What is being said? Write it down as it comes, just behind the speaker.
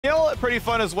Pretty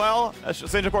fun as well.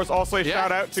 Singe, of course, also a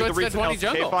shout out to the recent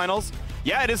LCK finals.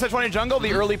 Yeah, it is Sedge 20 jungle,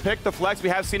 the early pick, the flex. We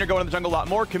have seen her go in the jungle a lot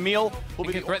more. Camille will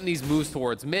be threaten these moves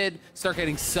towards mid, start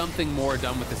getting something more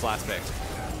done with this last pick.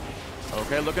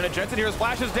 Okay, looking at Jensen here,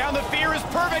 splashes down. The fear is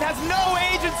perfect, has no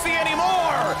agency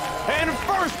anymore. And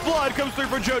first blood comes through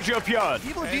for JoJoPyun.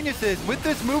 Evil Geniuses, with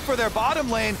this move for their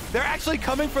bottom lane, they're actually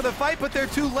coming for the fight, but they're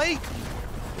too late.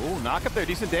 Ooh, knock up there,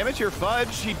 decent damage here,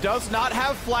 Fudge. He does not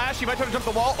have flash. He might try to jump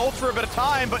the wall, ult for a bit of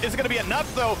time, but is it going to be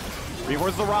enough, though?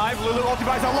 Rewards arrive, Lulu ulti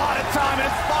buys a lot of time, and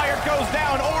Inspired goes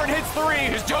down. Orin hits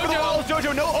 3. Here's JoJo.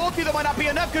 JoJo, no ulti, that might not be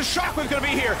enough, because Shockwave's going to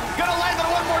be here. Gonna land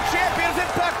on one more champion, as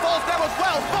Impact falls down as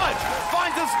well. Fudge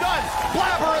finds a stun.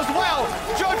 Blabber as well.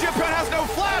 JoJoPyun has no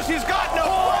flash, he's got no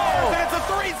flares, and it's a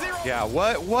 3-0. Yeah,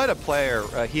 what a player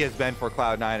he has been for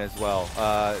Cloud9 as well.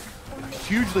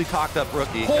 Hugely talked up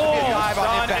rookie.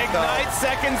 Ignite,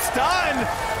 second stun.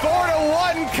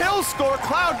 4-1 kill score.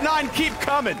 Cloud9 keep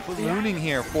coming. Ballooning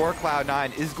here for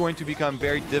Cloud9 is going to become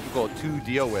very difficult to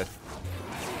deal with.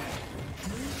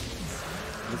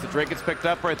 As the Drake gets picked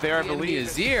up right there, I believe.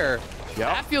 Azir. Yep.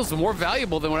 That feels more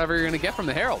valuable than whatever you're going to get from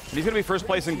the Herald. And he's going to be first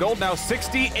place in gold now.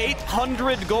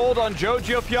 6,800 gold on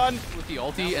JoJoPyun. With the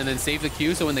ulti and then save the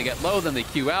Q, so when they get low, then they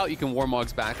Q out. You can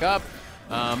Warmogs back up.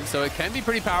 So it can be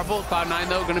pretty powerful. Cloud9,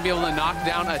 though, going to be able to knock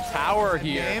down a tower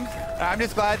here. I'm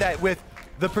just glad that with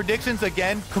the predictions,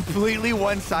 again, completely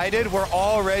one-sided, we're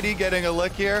already getting a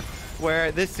look here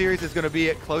where this series is going to be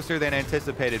closer than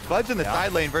anticipated. Fudge in the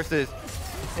side lane versus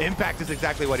Impact is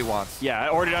exactly what he wants. Yeah,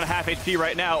 already down half HP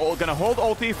right now. Gonna hold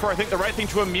ulti for, I think, the right thing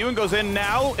to immune. Goes in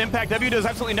now. Impact W does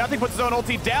absolutely nothing. Puts his own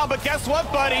ulti down. But guess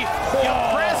what, buddy? You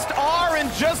pressed R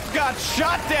and just got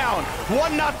shot down.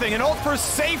 1-0. An ult for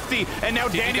safety. And now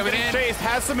Danny getting chased.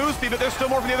 Has some move speed, but there's still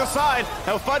more from the other side.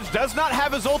 Now Fudge does not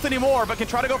have his ult anymore, but can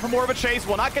try to go for more of a chase.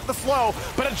 Will not get the slow,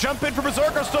 but a jump in for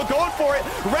Berserker. Still going for it.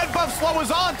 Red buff slow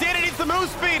is on. Danny needs the move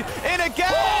speed. And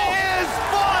again is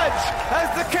Fudge as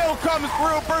the kill comes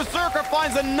through. Berserker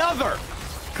finds another.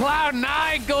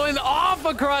 Cloud9 going off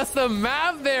across the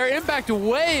map there. Impact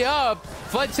way up.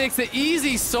 Fudge takes the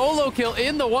easy solo kill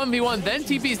in the 1v1. Then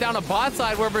TP's down a bot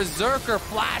side where Berserker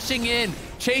flashing in,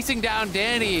 chasing down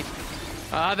Danny.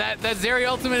 That Zeri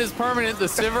ultimate is permanent. The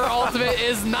Sivir ultimate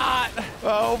is not.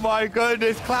 Oh my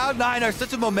goodness. Cloud9 are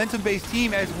such a momentum-based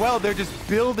team as well. They're just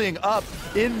building up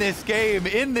in this game,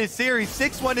 in this series.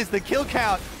 6-1 is the kill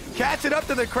count. Catch it up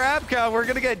to the crab count. We're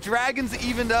going to get dragons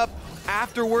evened up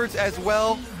afterwards as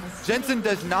well. Jensen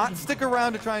does not stick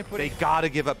around to try and put it. They got to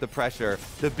give up the pressure.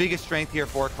 The biggest strength here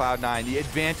for Cloud9, the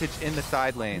advantage in the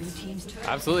side lanes.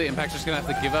 Absolutely. Impact's just going to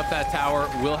have to give up that tower.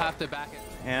 We'll have to back it.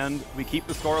 And we keep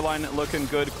the scoreline looking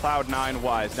good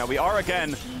Cloud9-wise. Now, we are,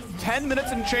 again, 10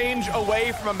 minutes and change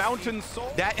away from a Mountain Soul.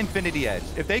 That Infinity Edge.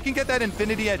 If they can get that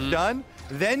Infinity Edge done,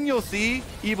 then you'll see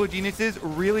Evil Geniuses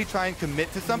really try and commit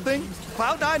to something.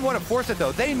 Cloud9 want to force it,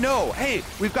 though. They know, hey,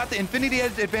 we've got the Infinity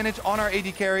Edge advantage on our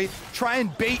AD carry. Try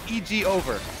and bait EG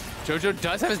over. JoJo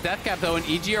does have his death cap, though, and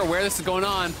EG are aware this is going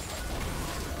on.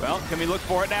 Well, can we look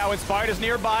for it now? Inspired is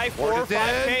nearby. 4 or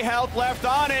 5k health left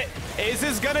on it. Is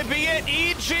this going to be it?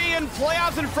 EG in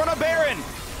playoffs in front of Baron.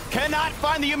 Cannot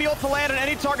find the Yumi ult to land on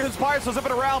any target. Inspired, so zip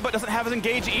it around, but doesn't have his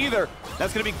engage either.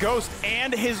 That's going to be Ghost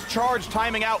and his charge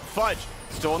timing out Fudge.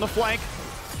 Still on the flank.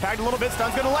 Tagged a little bit.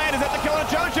 Stun's going to land. Is that the kill on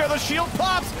JoJo? The shield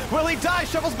pops. Will he die?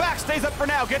 Shuffles back. Stays up for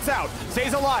now. Gets out.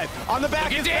 Stays alive. On the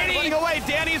back is Danny running away.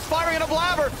 Danny is firing at a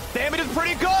blabber. Damage is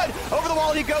pretty good. Over the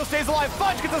wall he goes. Stays alive.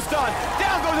 Fudge gets a stun.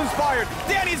 Down goes Inspired.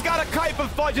 Danny's got a kite, but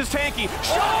Fudge is tanky.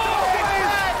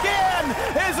 Back in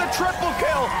is a triple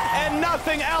kill. And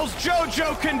nothing else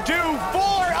JoJo can do.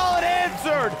 4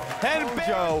 unanswered. And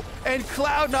Joe and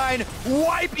Cloud9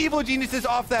 wipe Evil Geniuses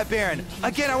off that Baron.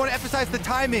 Again, I want to emphasize the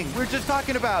timing. We're just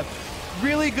talking about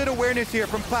really good awareness here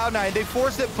from Cloud9. They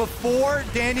forced it before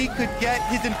Danny could get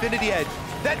his Infinity Edge.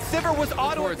 That Sivir was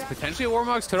auto. It's potentially a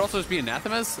Warmogs, could also just be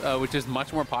Anathemas, which is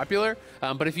much more popular.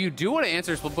 But if you do want to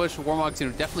answer split push, Warmogs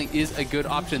definitely is a good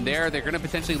option there. They're going to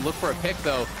potentially look for a pick,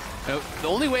 though. The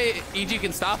only way EG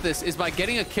can stop this is by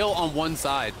getting a kill on one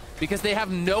side, because they have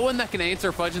no one that can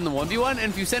answer Fudge in the 1v1,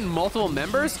 and if you send multiple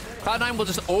members, Cloud9 will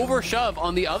just over-shove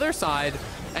on the other side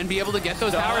and be able to get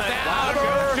those towers down.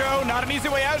 JoJo, not an easy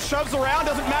way out, shoves around,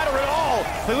 doesn't matter at all.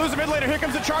 They lose a mid laner, here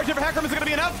comes the charge, for Hecarim is going to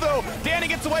be enough though. Danny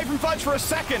gets away from Fudge for a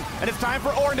second, and it's time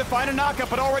for Orin to find a knockup,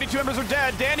 but already 2 members are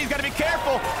dead. Danny's got to be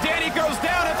careful. Danny goes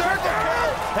down, a third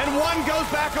kill, and one goes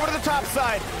back over to the top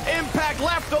side. Impact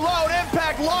left alone,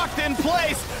 Impact locked in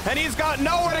place, and he's got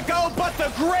nowhere to go but the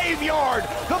graveyard.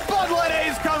 The Bloodlet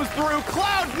Ace comes through,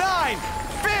 Cloud9,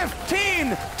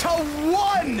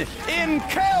 15-1 in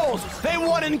kills. They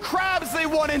won in and Crabs, they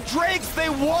won, and Drakes, they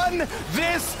won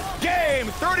this game.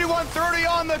 31-30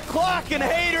 on the clock, and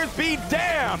haters be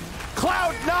damned.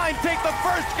 Cloud9 take the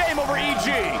first game over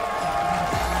EG.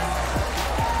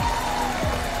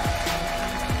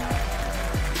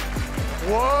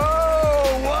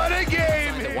 Whoa, what a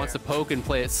game! It wants to poke and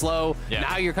play it slow. Yeah.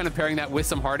 Now you're kind of pairing that with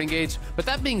some hard engage. But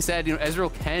that being said,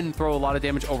 Ezreal can throw a lot of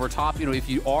damage over top. If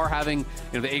you are having,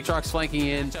 the Aatrox flanking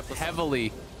in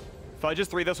heavily. Fudge's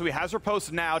 3, though, so he has her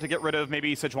post now to get rid of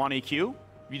maybe Sejuani EQ.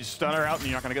 You just stun her out and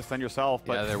you're not going to get stunned yourself,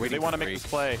 but yeah, they want to make this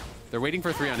play. They're waiting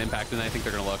for 3 on impact, and I think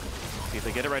they're going to look. See if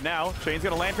they get it right now. Chain's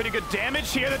going to land pretty good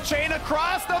damage here. The chain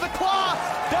across. No, the claw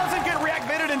doesn't get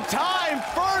reactivated in time.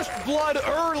 First blood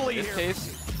early. In this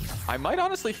case, I might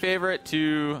honestly favor it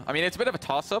to... I mean, it's a bit of a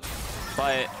toss-up,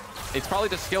 but it's probably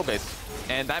just skill-based.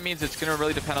 And that means it's going to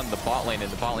really depend on the bot lane and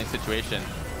the bot lane situation.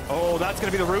 Oh, that's going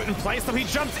to be the route in place. So he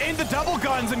jumps into double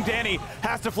guns, and Danny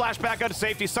has to flash back out to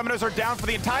safety. Summoners are down for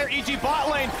the entire EG bot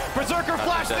lane. Berserker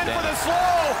flashed in for the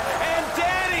slow, and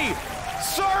Danny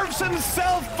serves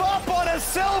himself up on a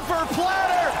silver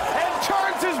platter and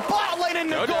turns his bot lane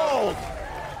into gold.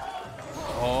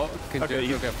 Oh, can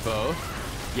Jojo get both?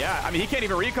 Yeah, I mean, he can't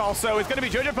even recall, so it's going to be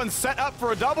JoJo set up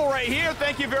for a double right here.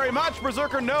 Thank you very much.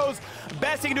 Berserker knows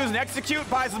best he can do is an execute,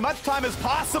 buys as much time as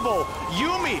possible.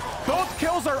 Yuumi, both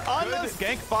kills are on this.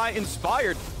 Gank by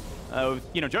Inspired.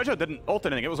 JoJo didn't ult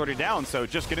anything. It was already down, so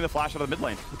just getting the flash out of the mid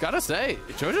lane. Gotta say,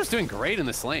 JoJo's doing great in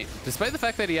this lane. Despite the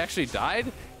fact that he actually died,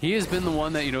 he has been the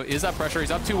one that, is up pressure. He's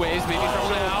up 2 waves, maybe thrown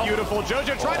out. Beautiful.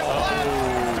 JoJo trying to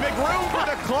flash to make room for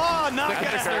the claw. Not gonna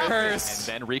happen. And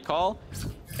then recall.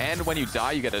 And when you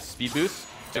die, you get a speed boost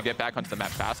to get back onto the map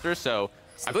faster. So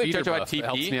I believe JoJo had TP. It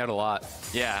helps me out a lot.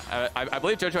 Yeah, I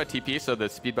believe JoJo had TP, so the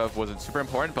speed buff wasn't super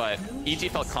important, but EG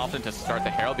felt confident to start the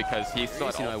Herald because he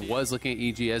still had I was looking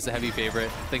at EG as a heavy favorite.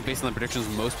 I think based on the predictions,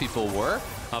 most people were.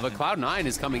 But Cloud9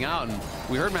 is coming out, and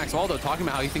we heard Max Waldo talking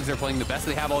about how he thinks they're playing the best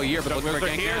they have all year, but looking for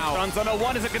gank now. Stuns on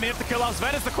 0-1. Is it going to hit the kill off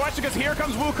Sven? Is the question, because here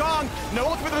comes Wukong. No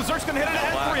look for the Berserk's going to hit it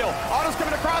at Ezreal. Auto's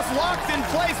coming across, locked in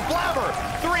place. Blabber,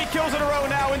 3 kills in a row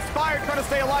now. Inspired trying to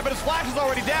stay alive, but his flash is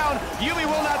already down. Yuumi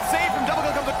will not save him. Double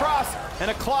kill comes across,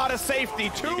 and a claw to safety.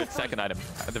 2 good second item,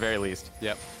 at the very least.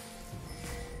 Yep.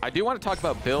 I do want to talk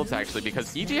about builds, actually,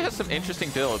 because EG has some interesting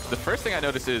builds. The first thing I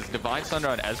noticed is Divine Thunder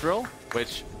on Ezreal,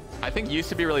 which I think used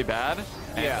to be really bad,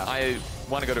 and I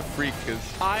want to go to Freak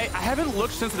because I haven't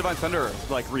looked since the Divine Thunder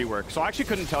rework, so I actually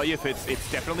couldn't tell you if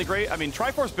it's definitely great. I mean,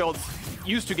 Triforce builds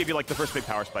used to give you the first big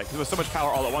power spike. There was so much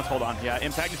power all at once. Hold on. Yeah,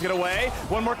 Impact is get away.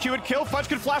 One more Q would kill. Fudge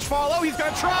could flash follow. He's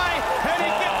gonna try, and he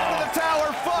gets into the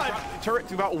tower. Fudge turret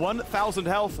to about 1,000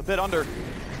 health, a bit under.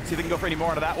 See if they can go for any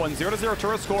more out of that one. 0-0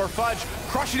 turret score. Fudge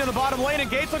crushing in the bottom lane.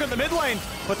 Engage looking at the mid lane,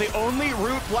 but they only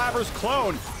root Blabber's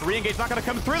clone. Re-engage not going to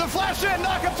come through. The flash in,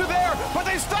 knock up to there, but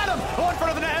they stun him. In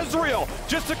front of the Ezreal.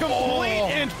 Just a complete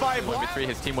int by Blabber.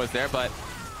 His team was there, but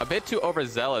a bit too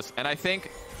overzealous, and I think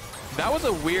that was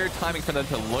a weird timing for them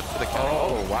to look for the counter.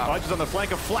 Oh, wow. Fudge is on the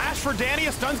flank. A flash for Danny.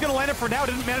 A stun's going to land it for now.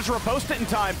 Didn't manage to repost it in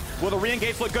time. Will the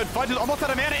re-engage look good? Fudge is almost out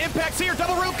of mana. Impact's here.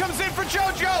 Double root comes in for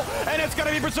JoJo. And it's going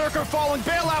to be Berserker falling.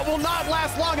 Bailout will not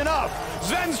last long enough.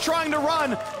 Zen's trying to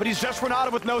run, but he's just run out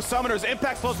of with no summoners.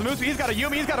 Impact slows the move. He's got a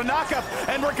Yuumi. He's got a knockup.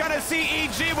 And we're going to see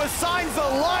EG with signs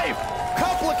of life.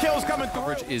 Couple of kills coming through.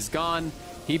 Coverage is gone.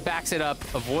 He backs it up,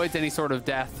 avoids any sort of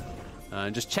death.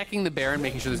 Just checking the Baron,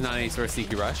 making sure there's not any sort of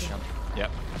sneaky rush.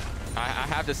 Yep. I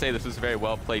have to say this was a very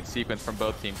well-played sequence from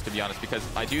both teams, to be honest, because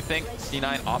I do think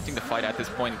C9 opting to fight at this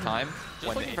point in time,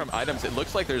 when looking from items, it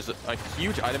looks like there's a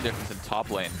huge item difference in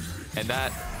top lane, and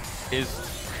that is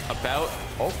about...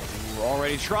 Oh,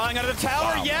 already trying out of the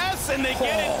tower, yes, and they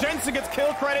get it. Jensen gets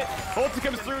kill credit. Ulti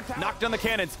comes through, knocked down the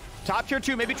cannons. Top tier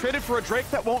 2, maybe traded for a Drake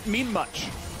that won't mean much.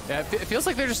 Yeah, it feels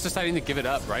like they're just deciding to give it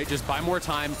up, right? Just buy more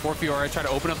time for Fiora, try to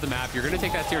open up the map. You're going to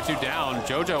take that tier 2 down.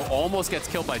 JoJo almost gets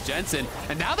killed by Jensen,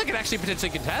 and now they can actually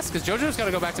potentially contest because JoJo's got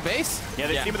to go back to base. Yeah,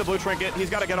 they see him with the blue trinket. He's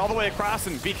got to get all the way across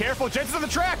and be careful. Jensen's on the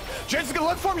track. Jensen's going to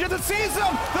look for him. Jensen sees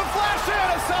him. The flash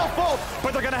in, a self-ult,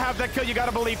 but they're going to have that kill. You got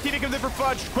to believe. TV comes in for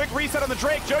Fudge. Quick reset on the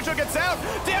Drake. JoJo gets out.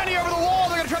 Danny over the wall.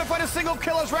 They're going to try to find a single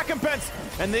kill as recompense,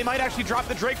 and they might actually drop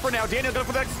the Drake for now. Daniel going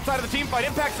for the next side of the team fight.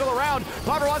 Impact still around.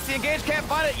 Blabber wants to engage. Can't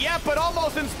find it yet, but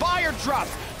almost. Inspired drops.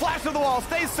 Flash to the wall.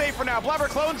 Stays safe for now. Blabber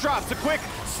clone drops. A quick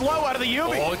slow out of the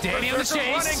Yuumi. Oh, Danny on the chase.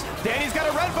 Running. Danny's got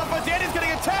a red buff, but Danny's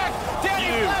getting attacked. Danny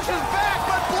flashes back,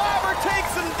 but Blabber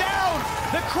takes him down.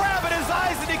 The crab in his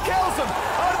eyes, and he kills him.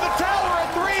 Out of the tower, a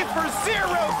 3 for 0.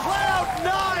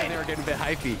 Cloud9. They were getting a bit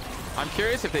hypey. I'm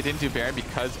curious if they didn't do Baron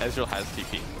because Ezreal has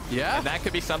TP. Yeah. And that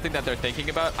could be something that they're thinking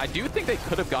about. I do think they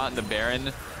could have gotten the Baron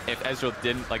if Ezreal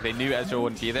didn't, like they knew Ezreal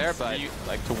wouldn't be there, but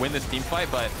like to win this team fight.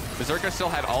 But Berserker still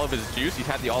had all of his juice. He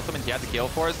had the ultimate, he had the Gale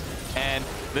Force, and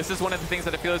this is one of the things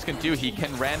that Aphelios can do. He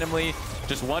can randomly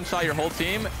just one-shot your whole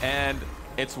team, and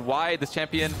it's why this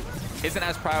champion isn't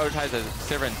as prioritized as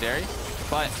Sivir and Zeri,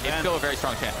 but it's still a very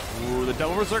strong champ. Ooh, the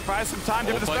double Berserk buys some time.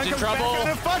 Fudge in trouble.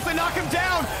 And Fudge, they knock him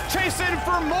down. Chase in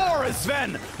for more as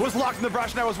Sven was locked in the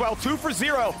brush now as well. 2 for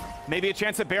 0. Maybe a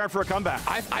chance at Baron for a comeback.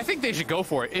 I think they should go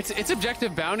for it. It's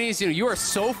objective bounties. You know, you are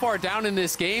so far down in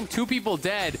this game. 2 people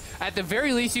dead. At the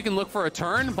very least, you can look for a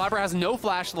turn. Blabber has no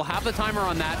flash. They'll have the timer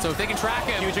on that, so if they can track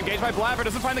him. Huge engage by Blabber.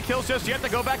 Doesn't find the kills just yet. They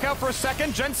go back out for a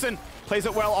second. Jensen plays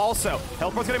it well also.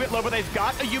 Health point's gonna be a bit low, but they've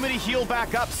got a Humidity heal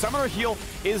back up. Summoner heal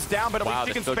is down, but at least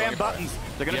you can spam buttons.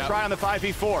 They're gonna try on the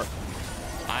 5v4.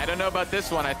 I don't know about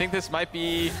this one. I think this might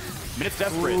be... I mean, it's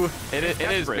desperate. Ooh, it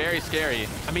is very scary.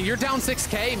 I mean, you're down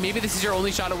 6K. Maybe this is your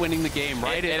only shot at winning the game,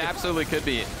 right? It absolutely could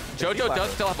be. Jojo does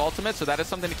still have ultimate, so that is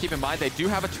something to keep in mind. They do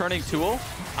have a turning tool.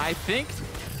 I think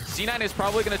C9 is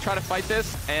probably going to try to fight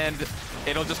this, and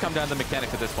it'll just come down to the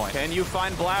mechanics at this point. Can you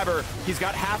find Blabber? He's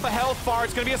got half a health bar.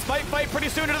 It's going to be a spite fight pretty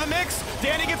soon into the mix.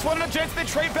 Danny gets one in a chance. They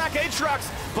trade back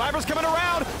Aatrox. Blabber's coming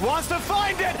around, wants to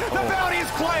find it. The bounty is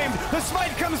claimed. The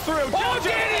smite comes through. Oh,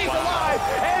 Danny's alive.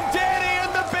 And Danny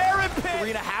and the Baron pit.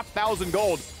 3,500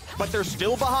 gold, but they're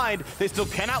still behind. They still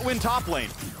cannot win top lane.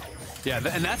 Yeah,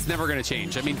 and that's never going to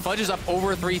change. I mean, Fudge is up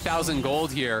over 3,000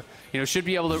 gold here. You know, should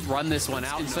be able to run this one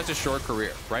out in such a short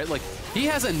career, right? Like, he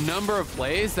has a number of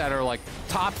plays that are like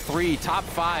top 3, top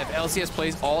 5 LCS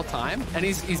plays all time, and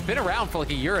he's been around for like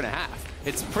a year and a half.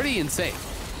 It's pretty insane.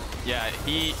 Yeah,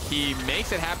 he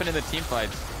makes it happen in the team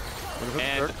fights.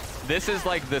 And this is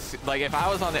like this, like if I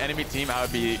was on the enemy team,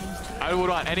 I would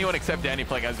want anyone except Danny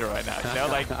playing Ezreal right now. You know,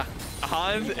 like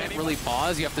Hans, you can't really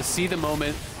pause. You have to see the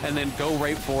moment and then go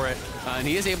right for it. And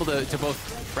he is able to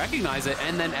both recognize it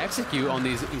and then execute on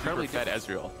these incredibly fed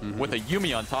Ezreal with a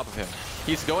Yuumi on top of him.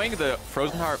 He's going the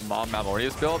Frozen Heart Mom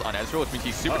Malmorius build on Ezreal, which means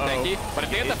he's super tanky. But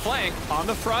if they get the flank on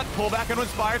the front, pull back into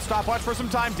Inspired, stopwatch for some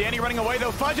time. Danny running away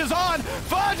though. Fudge is on.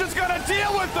 Fudge is gonna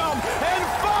deal with them, and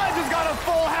Fudge has got a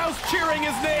full house cheering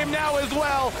his name now as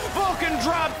well. Vulcan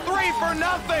dropped 3 for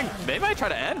nothing. They might try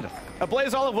to end.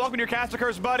 Ablaze Olive, welcome to your caster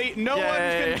curse, buddy. No one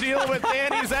can deal with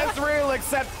Danny's Ezreal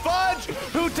except Fudge,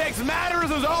 who takes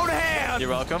matters in his own hands. You're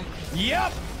welcome.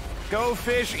 Yep. Go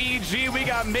Fish EG. We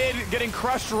got mid getting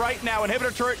crushed right now.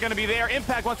 Inhibitor turret going to be there.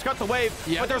 Impact wants to cut the wave,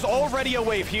 but there's already a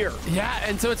wave here. Yeah,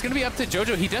 and so it's going to be up to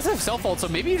Jojo. He does have self-ult, so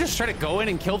maybe you just try to go in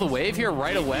and kill the wave here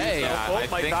right away. Yeah,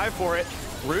 might die for it.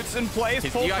 Roots in place,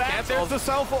 pull back, there's the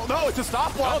self-ult. No, it's a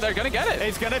stopwatch. Oh, they're going to get it.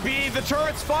 It's going to be the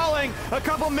turrets falling. A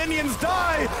couple minions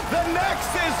die. The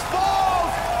Nexus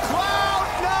falls.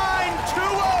 Cloud9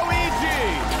 2-0 EG.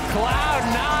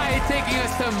 Cloud9 taking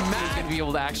us to Matt. Going to be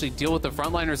able to actually deal with the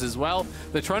frontliners as well.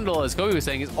 The Trundle, as Kobe was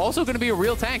saying, is also going to be a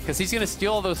real tank because he's going to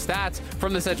steal all those stats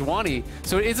from the Sejuani.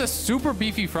 So it is a super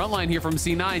beefy frontline here from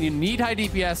C9. You need high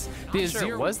DPS.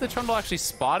 Was the Trundle actually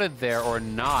spotted there or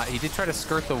not? He did try to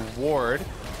skirt the ward.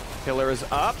 Killer is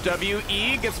up.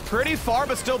 WE gets pretty far,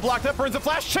 but still blocked up. Burns a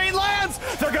flash. Chain lands.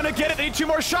 They're going to get it. They need 2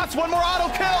 more shots. 1 more auto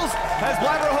kills as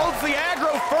Blabber holds the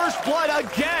aggro. First blood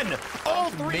again. All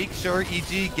 3. Make sure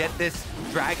EG get this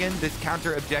dragon, this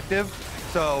counter objective.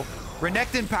 So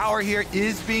Renekton power here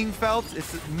is being felt.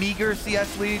 It's a meager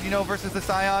CS lead, you know, versus the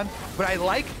Scion. But I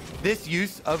like this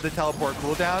use of the teleport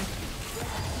cooldown.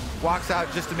 Walks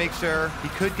out just to make sure he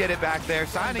could get it back there.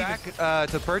 Signing back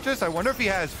to purchase. I wonder if he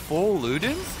has full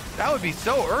Ludens? That would be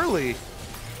so early.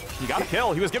 He got a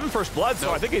kill. He was given first blood,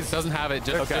 so I think he doesn't have it.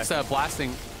 Just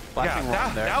blasting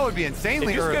yeah, there. That would be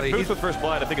insanely early. If you get boost with first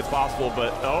blood, I think it's possible,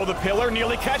 but the pillar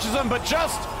nearly catches him, but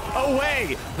just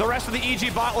away. The rest of the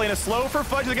EG bot lane is slow for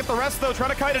Fudge to get the rest, though, trying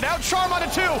to kite it out. Charm onto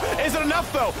 2. Is it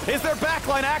enough, though? Is there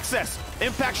backline access?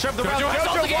 Impact shoved around.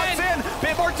 Jojo wants in.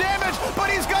 Bit more damage, but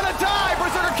he's gonna die.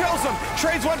 Berserker kills him.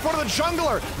 Trades 1 for the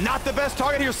jungler. Not the best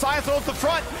target here. Science holds the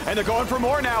front, and they're going for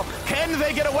more now. Can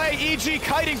they get away? EG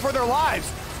kiting for their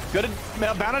lives. Good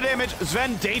amount of damage.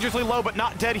 Sven dangerously low, but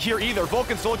not dead here either.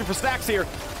 Vulcan still looking for stacks here.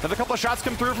 Another couple of shots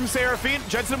come through from Seraphine.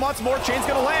 Jensen wants more. Chain's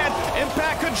gonna land.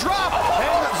 Impact could drop.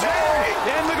 And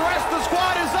Sven and the rest of the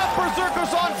squad is up.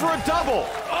 Berserker's on for a double.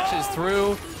 Pushes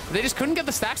through. They just couldn't get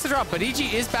the stacks to drop, but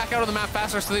EG is back out on the map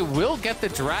faster, so they will get the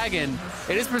dragon.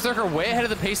 It is Berserker way ahead of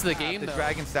the pace of the game. The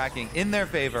dragon stacking in their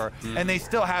favor, and they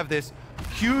still have this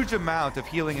huge amount of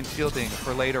healing and shielding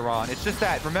for later on. It's just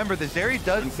that, remember, the Zeri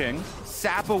does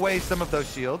sap away some of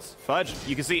those shields. Fudge,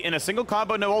 you can see in a single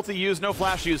combo, no ulti used, no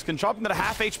flash used, can chop him to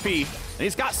half HP, and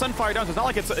he's got Sunfire down, so it's not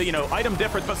like it's, you know, item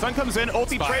difference, but Sun comes in,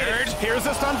 ulti traded. Here's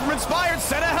the stun from Inspired,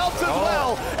 Senna helps as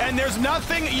well, and there's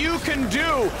nothing you can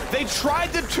do. They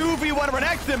tried to 2v1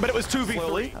 Renekton him, but it was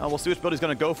 2v3. We'll see which build he's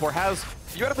going to go for. Has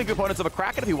theoretically components of a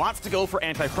Kraken if he wants to go for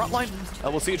anti-frontline.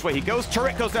 We'll see which way he goes.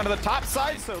 Turret goes down to the top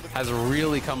side, so... Has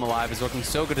really come alive, is looking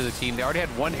so good as a team. They already had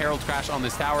one Herald crash on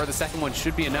this tower. The second one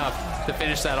should be enough to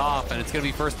finish that off, and it's going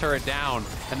to be first turret down,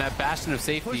 and that bastion of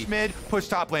safety. Push mid, push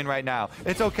top lane right now.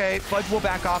 It's okay, Fudge will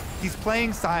back off. He's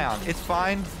playing Scion. It's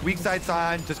fine, weak side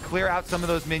Scion, just clear out some of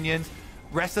those minions.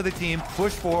 Rest of the team,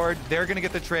 push forward. They're going to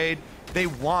get the trade. They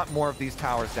want more of these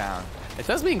towers down. It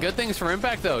does mean good things for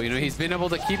Impact, though. You know, he's been able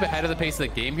to keep ahead of the pace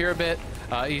of the game here a bit.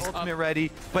 He's ultimate ready,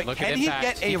 but can he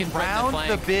Impact. get around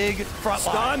the big front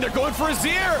line? Stun, they're going for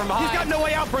Azir. He's got no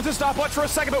way out. Burns a stopwatch for a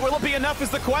second, but will it be enough is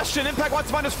the question. Impact wants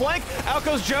to find his flank. Out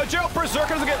goes JoJo.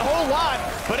 Berserker doesn't get a whole lot,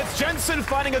 but it's Jensen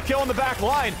finding a kill in the back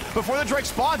line. Before the Drake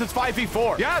spawns, it's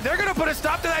 5v4. Yeah, they're going to put a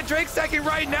stop to that Drake second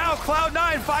right now.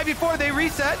 Cloud9, 5v4, they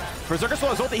reset. Berserker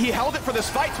still has ulti. He held it for this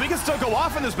fight, so he can still go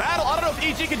off in this battle. I don't know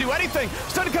if EG can do anything.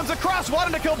 Stun comes across,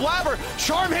 wanting to kill Blabber.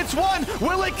 Charm hits one.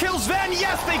 Will it kill Sven?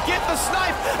 Yes, they get the snipe.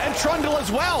 And Trundle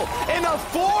as well. In a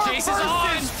 4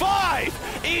 versus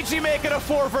 5. EG making a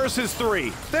 4 versus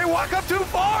 3. They walk up too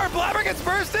far. Blabber gets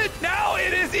bursted. Now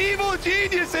it is Evil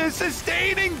Geniuses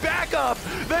sustaining backup.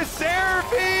 The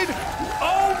Seraphine.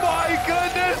 Oh my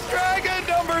goodness. Dragon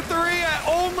number 3 at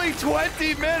only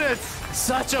 20 minutes.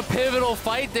 Such a pivotal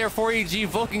fight there for EG.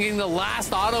 Vulcan getting the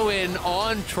last auto in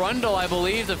on Trundle, I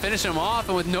believe, to finish him off.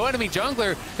 And with no enemy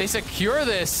jungler, they secure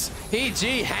this.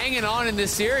 EG hanging on in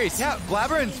this series. Yeah,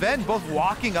 Blabber and Sven both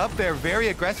walking up there very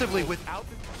aggressively without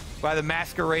by the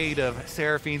masquerade of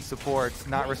Seraphine supports,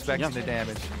 not respecting the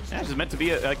damage. Yeah, this is meant to be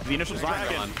the initial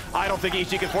dragon. I don't think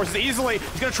EG can force it easily.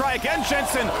 He's going to try again,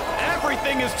 Jensen.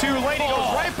 Everything is too late. He goes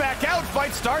right back out.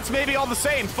 Fight starts maybe all the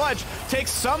same. Fudge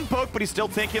takes some poke, but he's still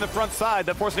tanking the front side.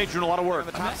 That Force Nature doing a lot of work. On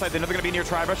the top side, they're never going to be near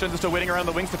Tribush. Jensen's still waiting around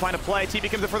the wings to find a play.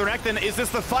 TP comes in further neck. Then is this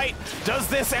the fight? Does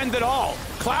this end at all?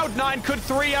 Cloud9 could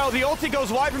 3-0. The ulti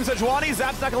goes wide from Sejuani.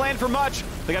 Zap's not going to land for much.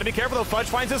 They got to be careful though. Fudge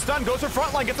finds his stun, goes for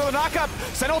frontline, gets another knock up.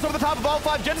 Send ult over the top of all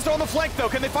 5. Jensen's still on the flank though.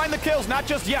 Can they find the kills? Not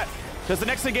just yet. Does the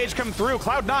next engage come through?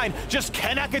 Cloud9 just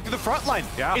cannot get through the front line.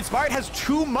 Yeah. Inspired has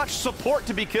too much support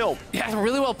to be killed. Yeah,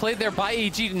 really well played there by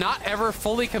EG, not ever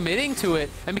fully committing to it.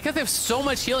 And because they have so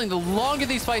much healing, the longer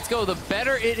these fights go, the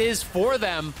better it is for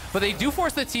them. But they do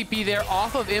force the TP there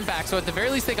off of Impact, so at the very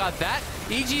least they got that.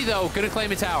 EG, though, gonna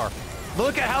claim a tower.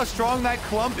 Look at how strong that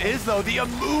clump is, though. The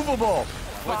immovable.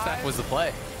 Void Stack was the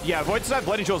play. Yeah, Void Stack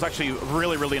Bloody Jewel is actually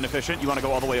really, really inefficient. You want to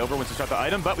go all the way over once you start the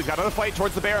item, but we've got another fight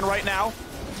towards the Baron right now.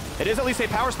 It is at least a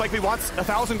power spike. He wants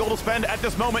 1,000 gold to spend at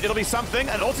this moment. It'll be something.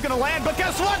 An ult's going to land, but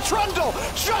guess what? Trundle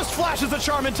just flashes the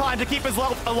charm in time to keep his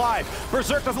health alive.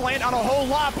 Berserk doesn't land on a whole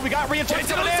lot, but we got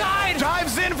reinforcements coming in.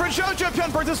 Dives in for JoJo.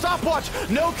 Pyun burns a stopwatch.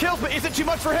 No kills, but is it too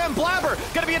much for him? Blabber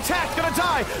going to be attacked, going to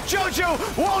die. JoJo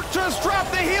won't just drop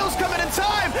the heals coming in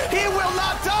time. He will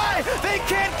not die. They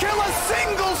can't kill a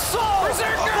single soul.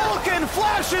 Berserker. Vulcan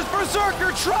flashes.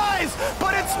 Berserker tries,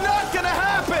 but it's not going to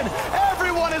happen.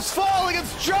 Everyone is falling.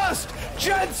 It's just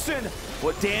Jensen.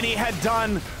 What Danny had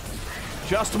done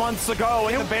just months ago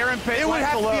in the Baron pit. It would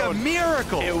have to be a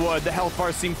miracle. It would. The health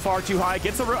bars seem far too high.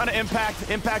 Gets a run of Impact.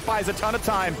 Impact buys a ton of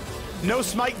time. No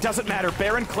smite, doesn't matter.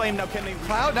 Baron claimed. Now can they...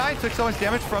 Cloud9 took so much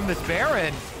damage from this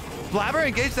Baron. Blabber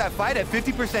engaged that fight at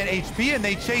 50% HP, and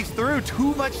they chased through.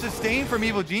 Too much sustain from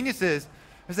Evil Geniuses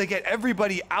as they get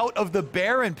everybody out of the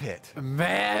Baron pit.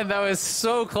 Man, that was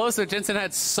so close. So Jensen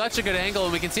had such a good angle,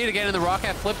 and we can see it again in the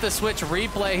Rocket flip the switch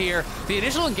replay here. The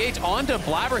initial engage onto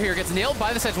Blabber here gets nailed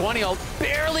by the Sejuani ult,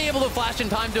 barely able to flash in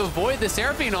time to avoid the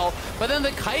Seraphine ult, but then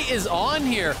the kite is on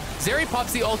here. Zeri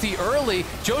pops the ulti early.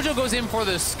 JoJo goes in for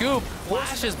the scoop,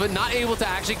 flashes, but not able to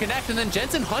actually connect, and then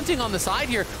Jensen hunting on the side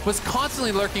here was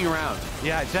constantly lurking around.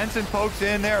 Yeah, Jensen pokes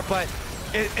in there, but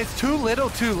it's too little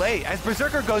too late. As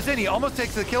Berserker goes in, he almost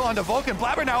takes the kill onto Vulcan.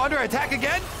 Blabber now under attack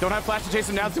again. Don't have flash to chase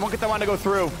him down, so he won't get that one to go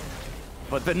through.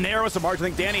 But the narrowest of margins, I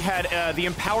think Danny had the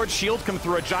empowered shield come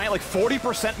through, a giant, like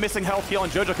 40% missing health heal,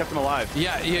 and JoJo kept him alive.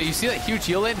 Yeah, you see that huge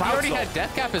heal in? He already had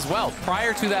death cap as well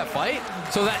prior to that fight.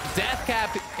 So that death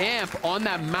cap amp on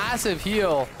that massive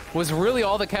heal was really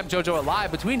all that kept JoJo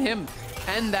alive. Between him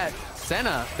and that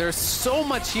Senna, there's so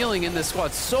much healing in this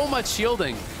squad, so much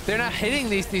shielding. They're not hitting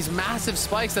these massive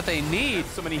spikes that they need.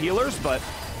 So many healers, but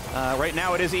right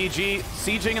now it is EG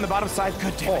sieging in the bottom side.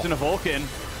 Good damage into Vulcan.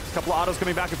 A couple of autos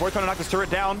coming back and forth, trying to knock this turret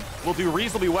down. Will do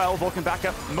reasonably well. Vulcan back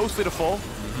up mostly to full.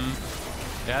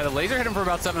 Yeah, the laser hit him for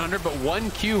about 700, but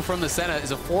 1 Q from the Senna is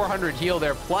a 400 heal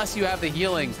there. Plus you have the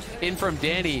healing in from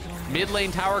Danny. Mid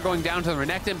lane tower going down to the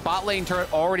Renekton. Bot lane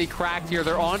turret already cracked here.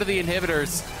 They're onto the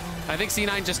inhibitors. I think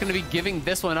C9 just going to be giving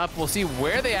this one up. We'll see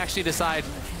where they actually decide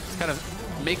to kind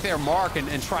of make their mark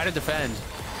and try to defend.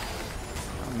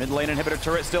 Mid lane inhibitor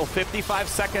turret still 55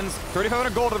 seconds.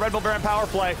 3,500 gold to the Red Bull Baron power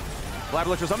play. Blabber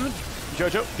looks for something.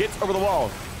 Jojo gets over the wall.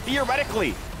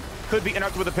 Theoretically, could be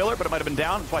interrupted with a pillar, but it might have been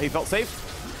down. That's why he felt safe.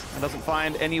 And doesn't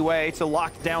find any way to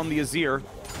lock down the Azir.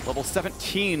 Level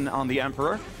 17 on the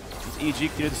Emperor. As EG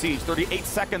continues the siege. 38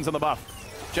 seconds on the buff.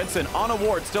 Jensen on a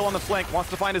ward, still on the flank, wants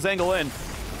to find his angle in.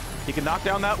 He can knock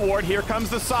down that ward. Here comes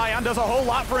the Scion. Does a whole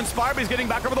lot for Inspire, but he's getting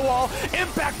back over the wall.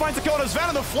 Impact finds the kill on his Ven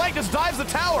on the flank. Just dives the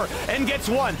tower and gets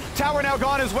one. Tower now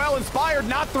gone as well. Inspired,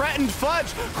 not threatened.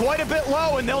 Fudge quite a bit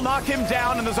low, and they'll knock him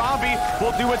down, and the zombie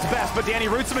will do its best. But Danny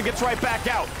roots him and gets right back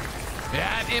out.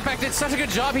 Yeah, Impact did such a good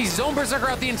job. He zoned Berserker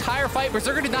out the entire fight.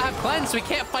 Berserker did not have cleanse, so he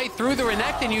can't fight through the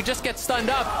Renekton. You just get stunned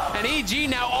up. And EG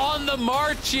now on the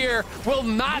march here. Will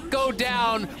not go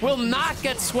down. Will not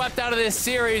get swept out of this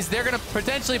series. They're going to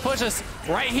potentially push us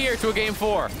right here to a game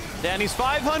 4. Danny's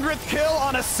 500th kill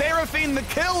on a Seraphine, the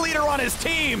kill leader on his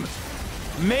team.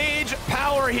 Mage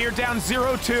power here, down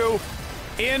 0-2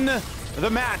 in the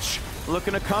match.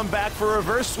 Looking to come back for a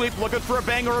reverse sweep, looking for a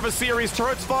banger of a series.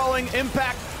 Turrets falling,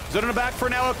 Impact zoning back for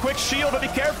now, a quick shield, but be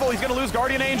careful, he's gonna lose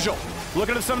Guardian Angel.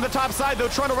 Looking at some of the top side though,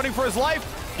 Toronto running for his life.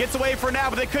 Gets away for now,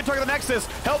 but they could target the Nexus.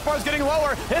 Health bar's getting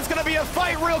lower. It's gonna be a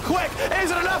fight real quick. Is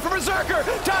it enough for Berserker?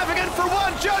 Diving in for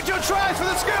one. Jojo tries for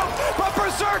the scoop, but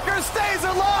Berserker stays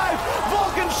alive.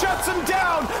 Vulcan shuts him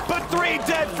down, but 3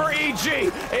 dead for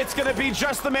EG. It's gonna be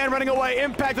just the man running away.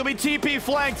 Impact will be TP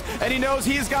flanked, and he knows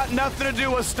he's got nothing to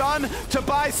do. A stun to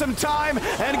buy some time,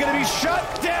 and gonna be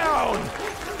shut down.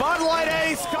 Bottom line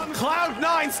ace,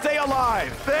 Cloud9 stay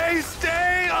alive. They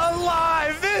stay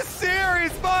alive. This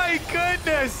series, my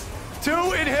goodness. 2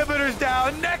 inhibitors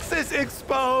down, Nexus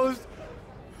exposed.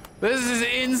 This is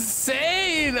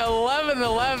insane.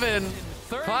 11-11.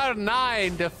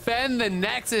 Cloud9 defend the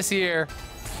Nexus here.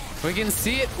 We can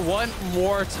see it one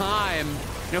more time.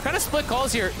 You know, kind of split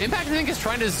calls here. Impact, I think, is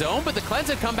trying to zone, but the cleanse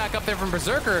had come back up there from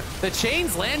Berserker. The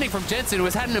chains landing from Jensen, who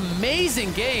has had an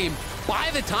amazing game by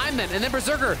the time then. And then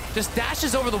Berserker just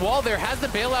dashes over the wall there, has the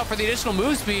bailout for the additional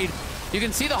move speed. You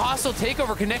can see the hostile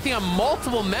takeover connecting on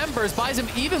multiple members, buys him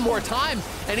even more time.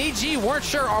 And EG weren't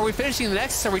sure, are we finishing the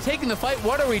Nexus? Are we taking the fight?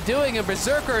 What are we doing? And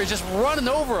Berserker is just running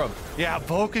over him. Yeah,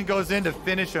 Vulcan goes in to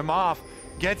finish him off,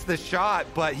 gets the shot,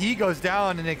 but he goes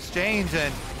down in exchange,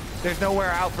 and there's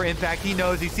nowhere out for Impact. He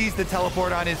knows, he sees the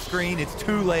teleport on his screen. It's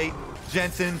too late.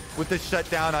 Jensen with the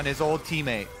shutdown on his old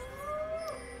teammate.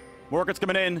 Morgan's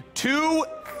coming in.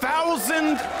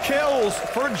 2,000 kills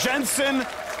for Jensen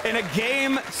in a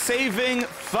game-saving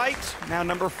fight. Now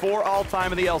number 4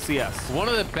 all-time in the LCS. One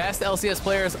of the best LCS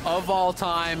players of all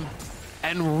time,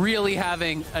 and really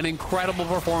having an incredible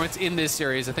performance in this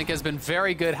series. I think has been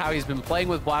very good how he's been playing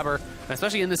with Blabber, and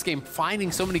especially in this game,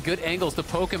 finding so many good angles to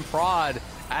poke and prod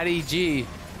at EG.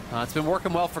 It's been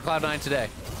working well for Cloud9 today.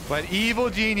 But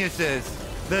Evil Geniuses,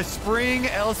 the spring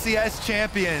LCS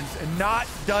champions, not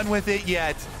done with it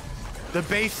yet. The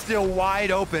base still wide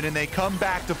open, and they come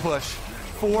back to push.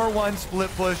 4-1 split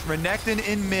push, Renekton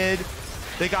in mid.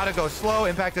 They gotta go slow.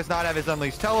 Impact does not have his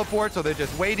Unleashed teleport, so they're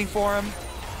just waiting for him.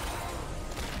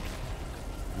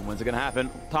 When's it gonna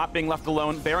happen? Top being left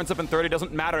alone. Baron's up in 30,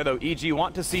 doesn't matter though. EG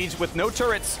want to siege with no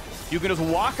turrets. You can just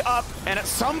walk up, and at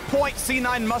some point,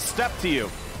 C9 must step to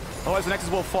you. Otherwise, the Nexus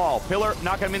will fall. Pillar,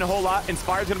 not gonna mean a whole lot.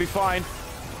 Inspired's gonna be fine.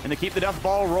 And they keep the death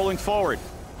ball rolling forward.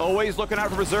 Always looking out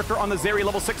for Berserker on the Zeri,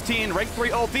 level 16. Rank 3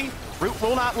 ulti. Root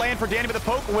will not land for Danny, but the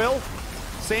poke will.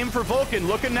 Same for Vulcan,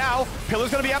 looking now.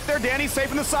 Pillar's gonna be up there, Danny safe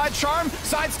on the side. Charm,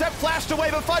 sidestep, flashed away,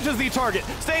 but Fudge is the target.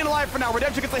 Staying alive for now.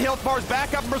 Redemption gets the health bars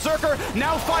back up. Berserker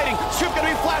now fighting. Scoop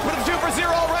gonna be flashed, but it's 2 for 0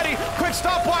 already. Quick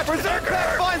stopwatch. Berserker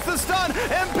finds the stun.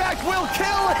 Impact will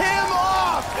kill him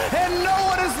off. And no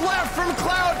one is left from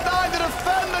Cloud9 to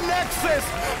defend the Nexus.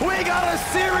 We got a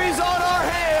series on our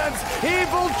hands.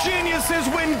 Evil Geniuses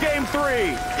win game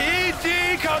 3.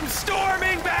 EG comes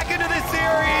storming back into the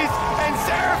series, and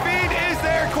Seraphine is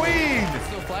their queen.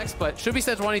 Still flex, but should be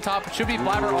Sejuani top, should be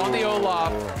Blabber on the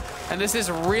Olaf. And this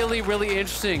is really, really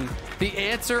interesting. The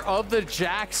answer of the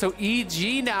Jack, so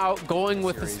EG now going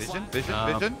with the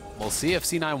Vision. We'll see if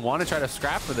C9 want to try to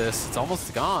scrap for this. It's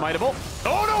almost gone. Mightable.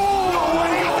 Oh no!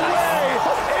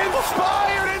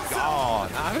 Inspired and gone.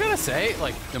 I'm gonna say,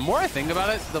 like, the more I think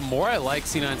about it, the more I like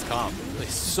C9's comp. Like,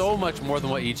 so much more than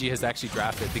what EG has actually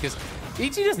drafted, because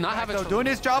EG does not have a... doing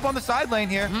his job on the side lane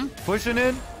here. Pushing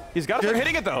in, He's got to start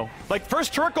hitting it, though. Like,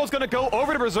 first turret goal is going to go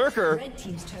over to Berserker.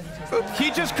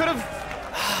 He just could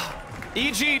have...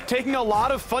 EG taking a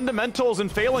lot of fundamentals and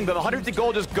failing them. The 150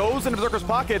 gold just goes into Berserker's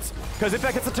pockets because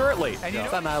Impact hits the turret late. And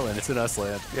it's not an island, it's in us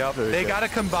land. Yep. They got to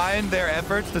combine their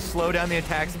efforts to slow down the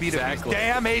attack speed of these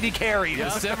damn 80 carries. The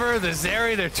Sivir, the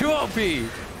Zeri, they're too OP.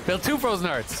 Build 2 Frozen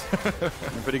Hearts.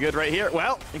 Pretty good right here.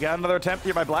 Well, you got another attempt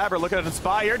here by Blabber. Looking at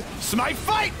Inspired. Smite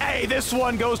fight! Hey, this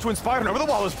one goes to Inspired. And over the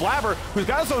wall is Blabber, who's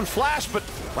got his own flash, but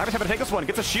Blabber's having to take this one.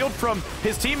 Gets a shield from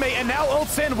his teammate, and now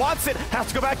Ult's in, wants it, has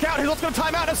to go back out. His Ult's going to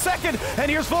time out in a second, and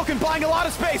here's Vulcan buying a lot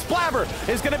of space. Blabber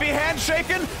is going to be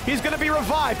handshaken. He's going to be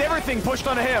revived. Everything pushed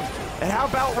onto him. And how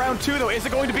about round 2, though? Is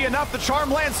it going to be enough? The charm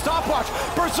lands, stopwatch.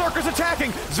 Berserker's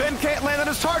attacking. Zen can't land on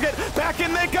his target. Back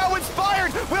in they go.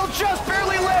 Inspired will just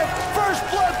barely live. First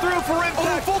blood through for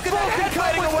Impact. Vulcan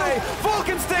kiting away.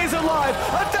 Vulcan stays alive.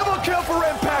 A double kill for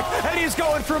Impact, and he's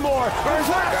going for more. There's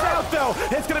last out, though.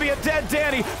 It's going to be a dead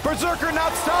Danny. Berserker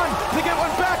not stunned to get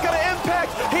one back out of Impact.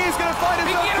 He's going to find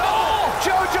his own goal.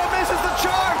 Jojo misses the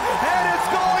charm, and it's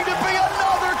going to be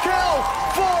another kill.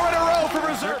 4 in a row for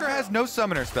Berserker. Has no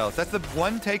summoner spells. That's the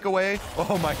one takeaway.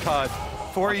 Oh my god.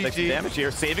 For EG. Damage here,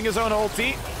 saving his own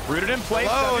ulti. Rooted in place.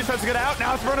 Tries to get out.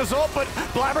 Now it's Bruno's ult, but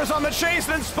Blabber's on the chase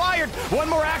and Inspired. One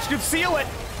more action could seal it.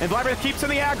 And Blabber keeps in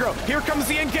the aggro. Here comes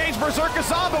the engage. Berserker's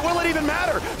on, but will it even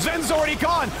matter? Zen's already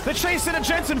gone. The chase into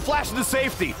Jensen flashes to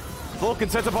safety. Vulcan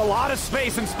sets up a lot of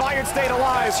space. Inspired stayed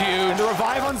alive. That's huge. And the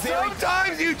revive on Zeri.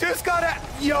 Sometimes you just gotta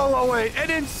YOLO it.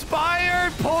 And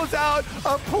Inspired pulls out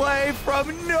a play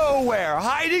from nowhere,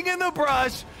 hiding in the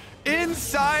brush,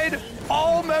 inside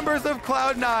all members of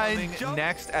Cloud9.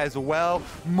 Next as well,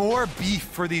 more beef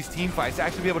for these team fights to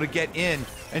actually be able to get in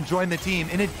and join the team,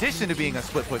 in addition to being a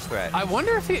split push threat. I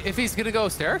wonder if he's gonna go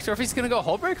Sterix or if he's gonna go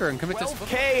Hullbreaker and commit to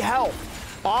 12K health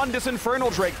on this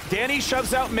Infernal Drake. Danny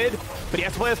shoves out mid, but he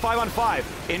has to play this 5-on-5.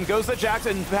 In goes the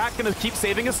Jackson. Back gonna keep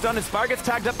saving his stun. Inspire gets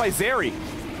tagged up by Zeri.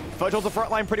 Fudge holds the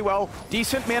front line pretty well.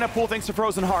 Decent mana pool thanks to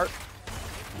Frozen Heart.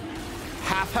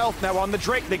 Half health now on the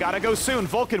Drake. They gotta go soon.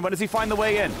 Vulcan, when does he find the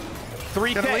way in?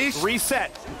 3K,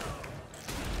 reset.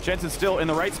 Jensen still in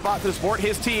the right spot to support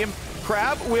his team.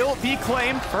 Crab will be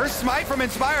claimed. First smite from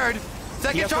Inspired.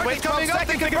 Second charge is coming up.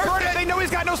 They can burn it. They know he's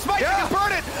got no smite. Yeah. They can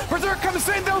burn it. Berserk comes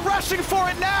in. They're rushing for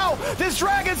it now. This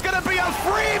dragon's going to be a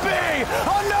freebie.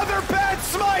 Another bad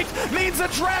smite means the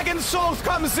dragon souls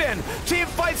comes in. Team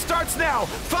fight starts now.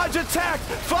 Fudge attacked.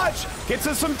 Fudge gets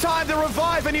us some time to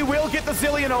revive, and he will get the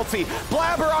Zillion ulti.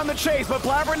 Blabber on the chase, but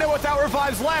Blabber now without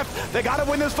revives left. They got to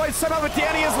win this fight somehow, but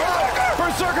Danny is live.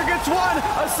 Berserker gets one.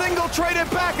 A single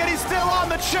traded back, and he's still on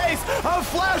the chase. A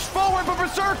flash forward, but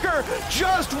Berserker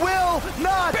just will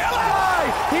not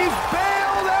die. He's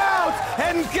bailed out.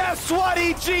 And guess what,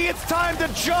 EG? It's time to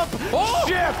jump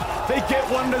ship. They get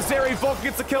one to Zeri. Vulcan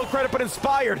gets the kill credit, but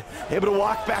Inspired able to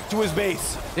walk back to his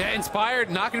base. Yeah, Inspired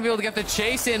not going to be able to get the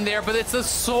chase in there, but it's the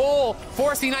soul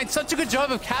for C9. Such a good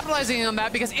job of capitalizing on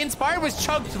that because Inspired was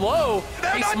chugged low.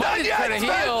 He smited for the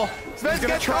heal. Sven's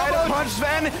gonna try to punch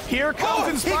Sven. Here comes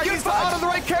Inspired. He gets the auto, the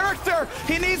right character.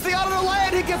 He needs the auto to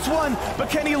land. He gets one, but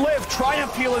can he live?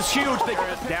 Triumph heal is huge.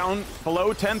 Down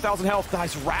below 10,000 health.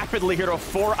 Dies rapidly here to a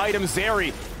 4-item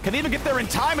Zeri. Can they even get there in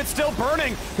time? It's still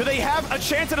burning. Do they have a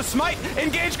chance at a smite?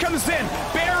 Engage comes in.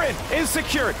 Baron is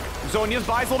secured. Zonia's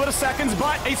buys a little bit of seconds,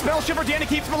 but a spell shiver. Danny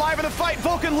keeps him alive in the fight.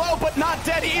 Vulcan low, but not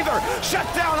dead either. Shut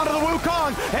down onto the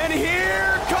Wukong, and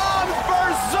here comes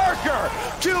Berserker.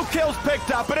 2 kills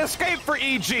picked up, an escape for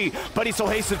EG, but he still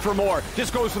hastens for more.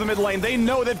 Just goes for the mid lane. They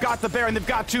know they've got the Baron. They've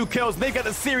got 2 kills. They've got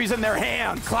the series in their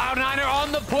hands. Cloud9 are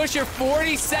on the push here.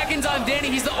 40 seconds on Danny.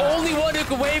 He's the only one who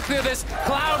can wave clear this.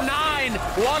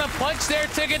 Cloud9 want to punch their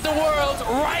ticket to Worlds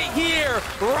right here,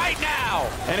 right now.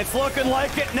 And it's looking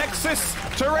like it. Nexus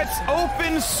turrets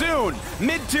open soon.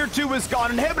 Mid-tier 2 is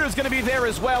gone. Inhibitor's going to be there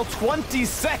as well. 20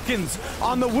 seconds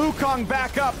on the Wukong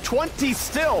back up. 20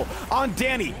 still on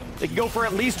Danny. They can go for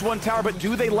at least 1 tower, but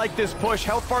do they like this push?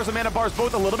 Health bars and mana bars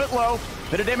both a little bit low.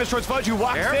 Bit of damage towards Fudge, who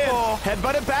walks in.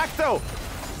 Headbutted back, though.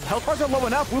 Health bars are low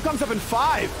enough. Wukong's up in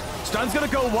 5. Stun's going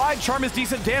to go wide. Charm is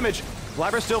decent damage.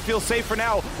 Blabber still feels safe for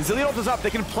now. Zillion ult is up. They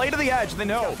can play to the edge. They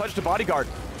know. Fudge to bodyguard.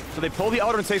 So they pull the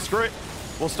outer and say, screw it.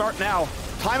 We'll start now.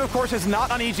 Time, of course, is not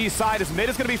on EG's side. His mid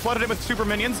is going to be flooded in with super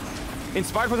minions.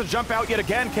 Inspired was a jump out yet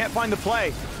again. Can't find the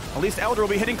play. At least Elder will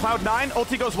be hitting Cloud9.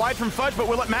 Ulti goes wide from Fudge, but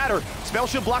will it matter? Spell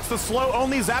Shield blocks the slow.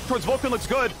 Only zap towards Vulcan looks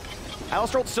good.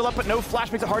 Alistair ult's still up, but no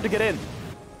flash makes it hard to get in.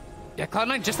 Yeah,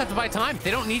 Cloud9 just have to buy time.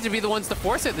 They don't need to be the ones to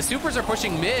force it. The supers are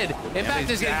pushing mid. Impact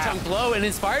is getting chunked low, and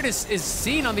Inspired is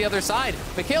seen on the other side.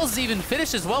 Mikhail's is even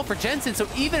finished as well for Jensen, so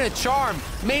even a charm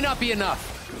may not be enough.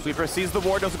 Sweeper sees the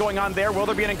ward, knows what's going on there. Will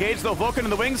there be an engage though? Vulcan in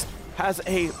the wings has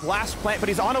a blast plant, but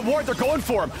he's on a ward. They're going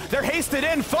for him. They're hasted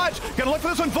in. Fudge gonna look for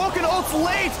this one. Vulcan ults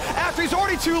late after he's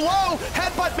already too low.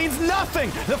 Headbutt means nothing.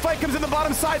 The fight comes in the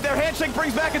bottom side there. Handshake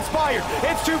brings back Inspired.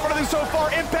 It's 2 for nothing so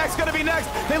far. Impact's gonna be next.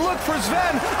 They look for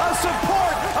Sven, a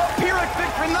support, a Pyrrhic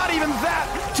victory. Not even that.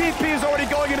 TP is already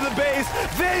going into the base.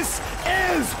 This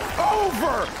is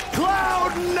over.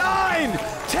 Cloud9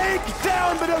 take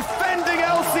down the defending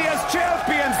LCS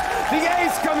champions. The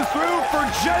ace comes through for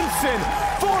Jensen.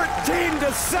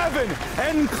 14-7,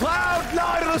 and Cloud9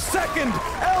 are the second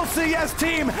LCS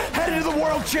team headed to the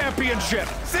World Championship.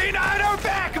 C9 are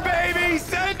back, baby!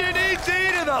 Sending EG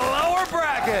to the lower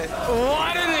bracket.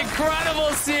 What an incredible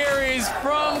series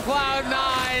from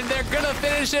Cloud9. They're gonna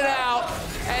finish it out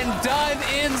and done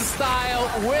in style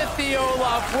with the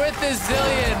Olaf, with the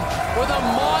Zillion, with a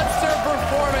monster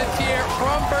performance here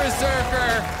from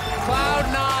Berserker.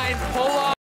 Cloud9 pull off